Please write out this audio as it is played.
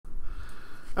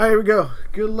All right, here we go.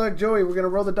 Good luck, Joey. We're going to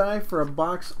roll the die for a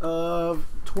box of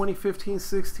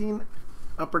 2015-16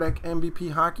 Upper Deck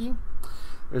MVP Hockey.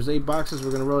 There's 8 boxes.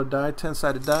 We're going to roll a die,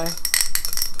 10-sided die.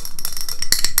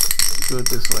 Do it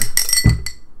this way.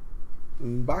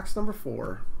 Box number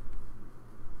 4.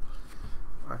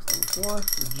 Box number 4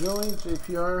 for Joey,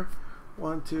 JPR.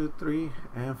 1, 2, 3,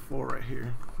 and 4 right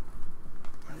here.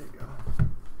 There you go.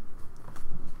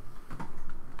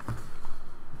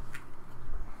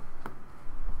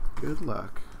 Good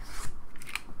luck.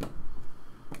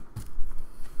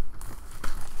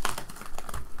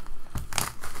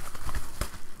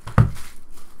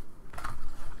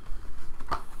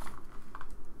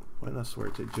 Buena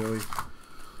suerte, Joey.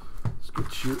 Let's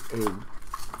get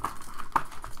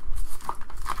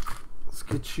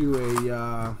you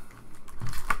a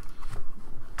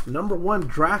 #1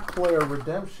 draft player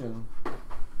redemption.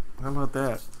 How about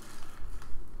that?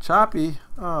 Choppy.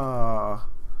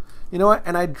 You know what?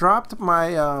 And I dropped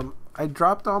my all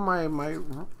my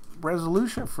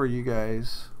resolution for you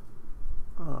guys.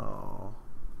 Oh.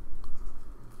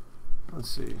 Let's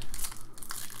see.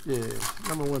 Yeah,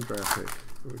 #1 draft pick.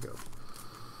 Here we go.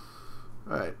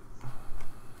 All right.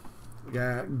 We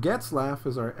got Getzlaf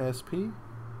as our SP.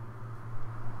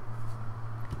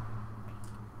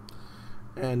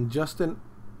 And Justin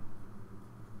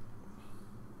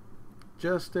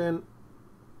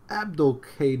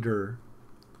Abdelkader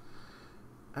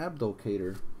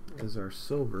is our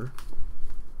silver.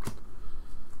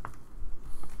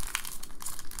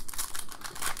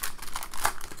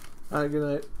 All right, good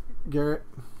night, Garrett.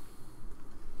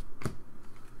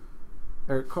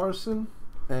 Erik Karlsson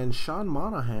and Sean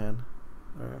Monahan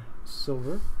are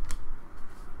silver.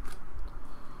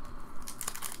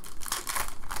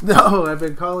 No, I've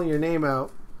been calling your name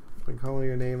out.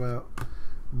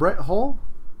 Brett Hull,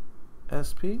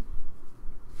 SP.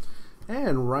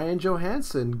 And Ryan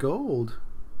Johansson, gold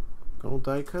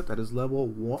die cut. That is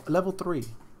level 3.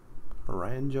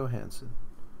 Ryan Johansson.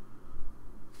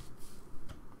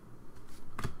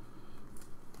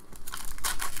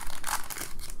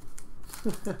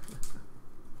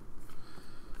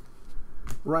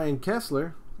 Ryan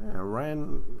Kesler, yeah,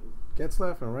 Ryan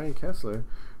Getzlaf and Ryan Kesler.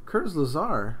 Curtis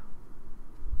Lazar,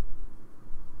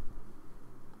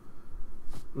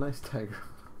 nice tiger.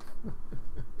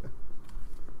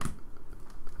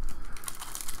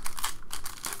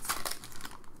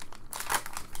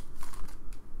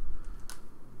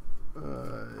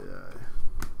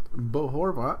 Bo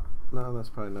Horvat. No, that's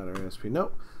probably not our SP.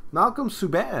 Nope. Malcolm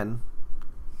Subban,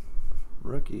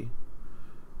 rookie.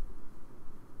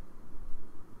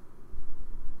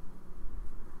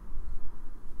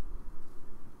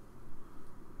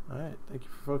 All right. Thank you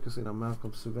for focusing on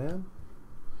Malcolm Subban.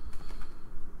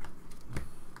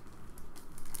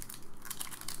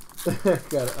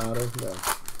 Got it auto. No,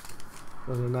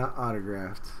 those are not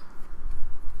autographed.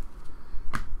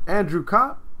 Andrew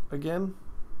Kopp again.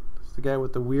 It's the guy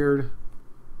with the weird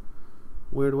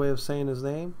way of saying his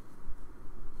name.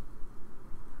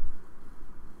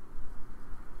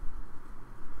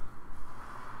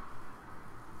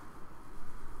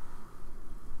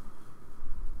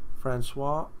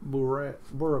 Francois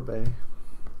Bourabé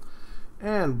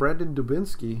and Brandon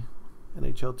Dubinsky,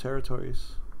 NHL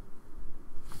Territories.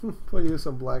 Pull you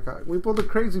some Blackhawk. We pulled a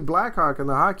crazy Blackhawk in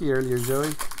the hockey earlier,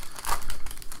 Joey.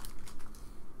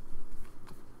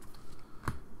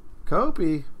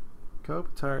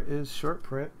 Kopitar is short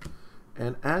print,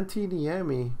 and Antti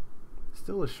Niemi,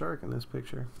 still a shark in this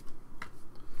picture.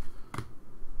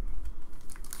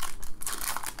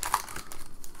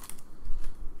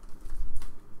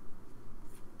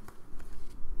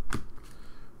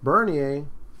 Bernier.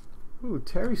 Ooh,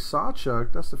 Terry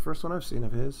Sawchuk. That's the first one I've seen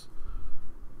of his.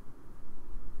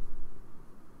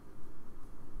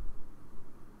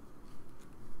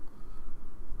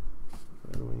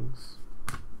 Red Wings.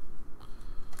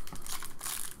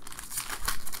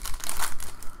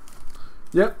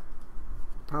 Yep.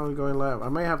 Probably going live. I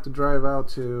may have to drive out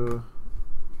to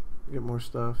get more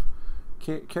stuff.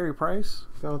 Carey Price.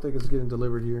 I don't think it's getting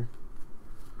delivered here.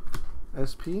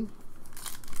 SP.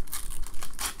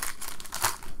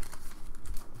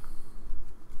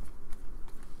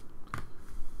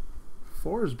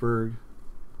 Forsberg,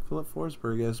 Philip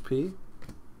Forsberg, SP.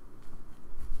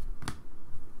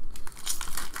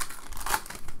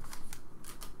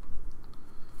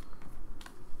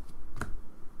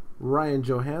 Ryan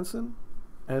Johansson,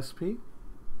 SP.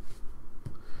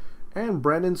 And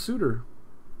Brandon Suter.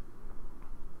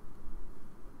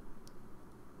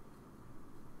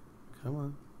 Come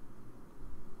on.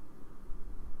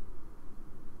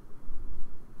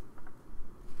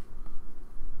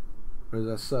 Or is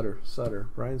that Sutter? Sutter.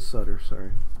 Brian Sutter,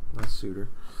 sorry. Not Suter.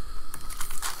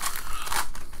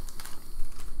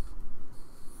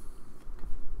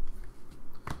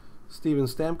 Steven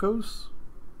Stamkos.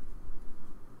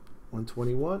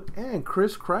 121. And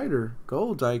Chris Kreider.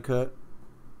 Gold die cut.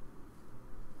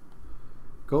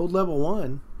 Gold level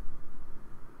 1.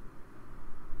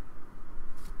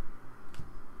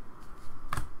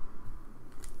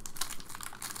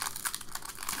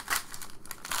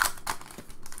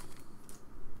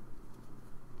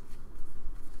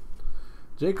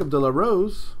 Jacob De La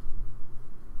Rose.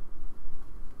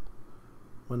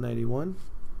 191.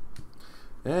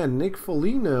 And Nick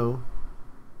Foligno.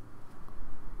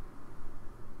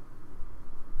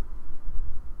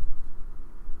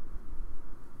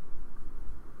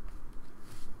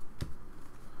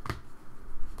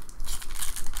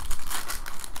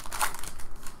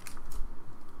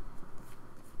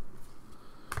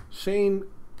 Shane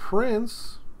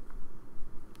Prince.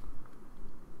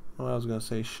 Oh, I was going to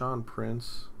say Sean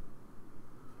Prince.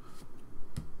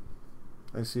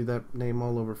 I see that name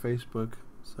all over Facebook.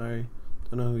 Sorry.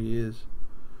 Don't know who he is.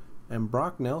 And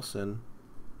Brock Nelson.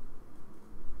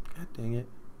 God dang it.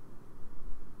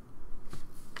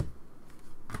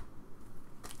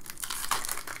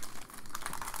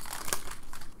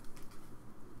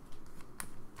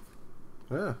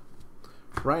 Yeah.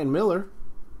 Ryan Miller.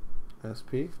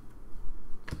 SP.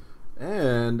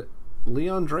 And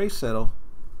Leon Draisaitl.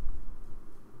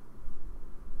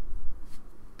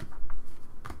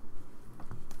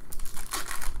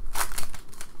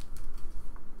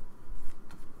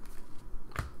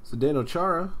 Zdeno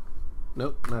Chara.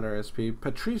 Nope, not our SP.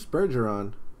 Patrice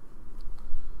Bergeron.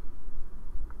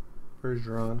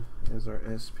 Bergeron is our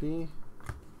SP.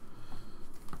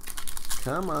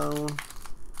 Come on.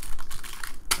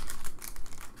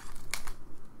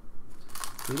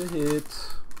 Need a hit.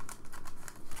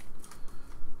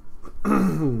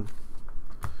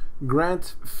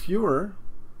 Grant Fuhrer.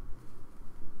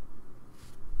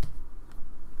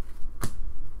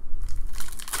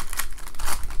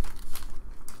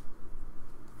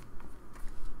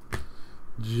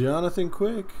 Jonathan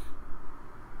Quick.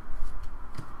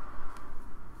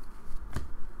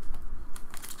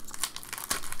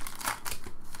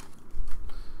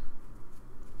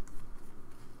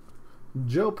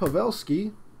 Joe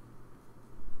Pavelski.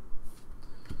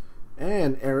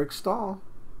 And Eric Stahl.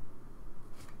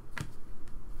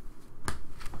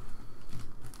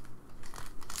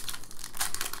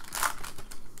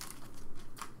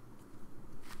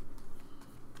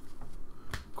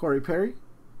 Corey Perry.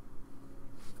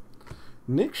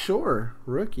 Nick Shore,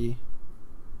 rookie.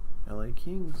 LA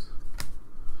Kings.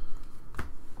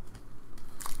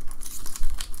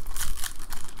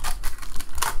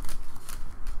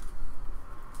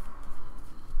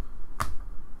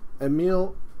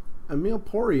 Emile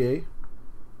Poirier. Is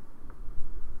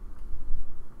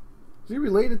he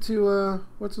related to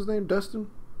what's his name? Dustin?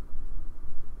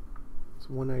 It's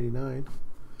 199.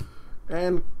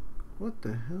 And what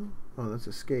the hell? Oh, that's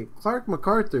a skate. Clark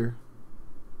MacArthur.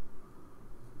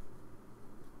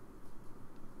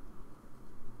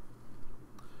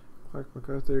 Clark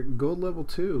MacArthur, gold level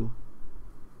 2.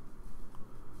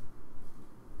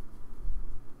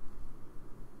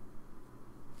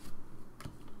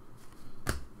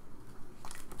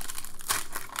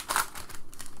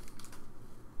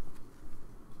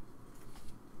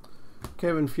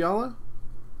 Kevin Fiala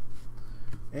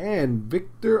and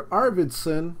Victor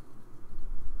Arvidsson,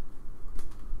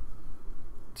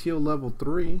 teal level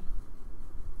 3.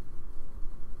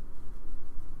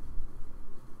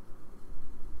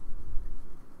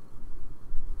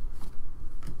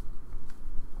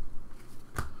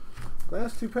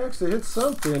 Last 2 packs to hit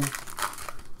something.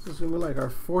 This is gonna be like our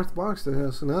 4th box that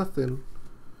has nothing.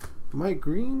 Mike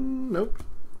Green, nope.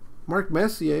 Mark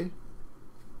Messier.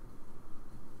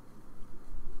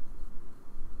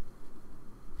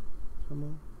 Come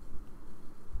on.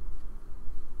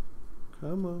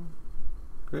 Come on.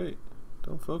 Great.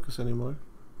 Don't focus anymore.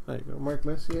 There you go. Mark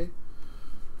Messier.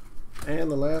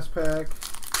 And the last pack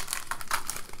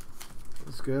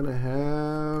is going to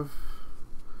have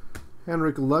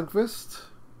Henrik Lundqvist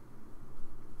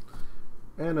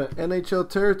and NHL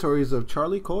Territories of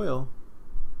Charlie Coyle.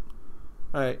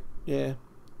 Alright. Yeah.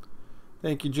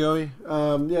 Thank you, Joey.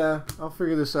 Yeah, I'll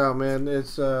figure this out, man.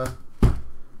 It's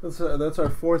that's our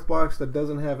 4th box that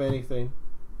doesn't have anything.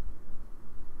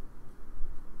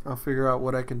 I'll figure out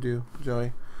what I can do,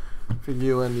 Joey, for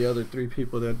you and the other 3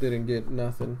 people that didn't get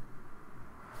nothing.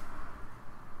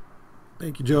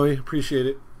 Thank you, Joey. Appreciate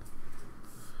it.